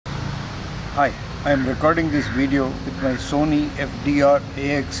Hi, I am recording this video with my Sony FDR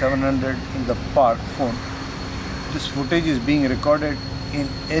AX 700 in the park phone. This footage is being recorded in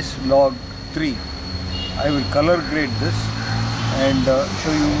S-Log3. I will color grade this and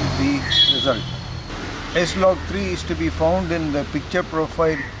show you the result. S-Log3 is to be found in the picture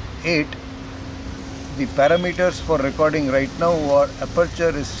profile 8. The parameters for recording right now are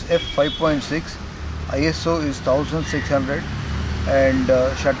aperture is f5.6, ISO is 1600 and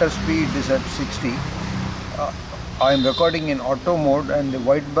shutter speed is at 60. I am recording in auto mode and the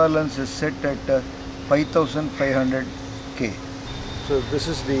white balance is set at 5500K. So this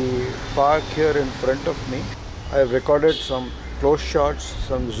is the park here in front of me. I have recorded some close shots,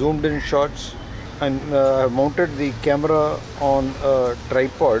 some zoomed in shots, and I have mounted the camera on a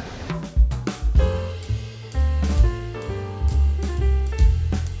tripod.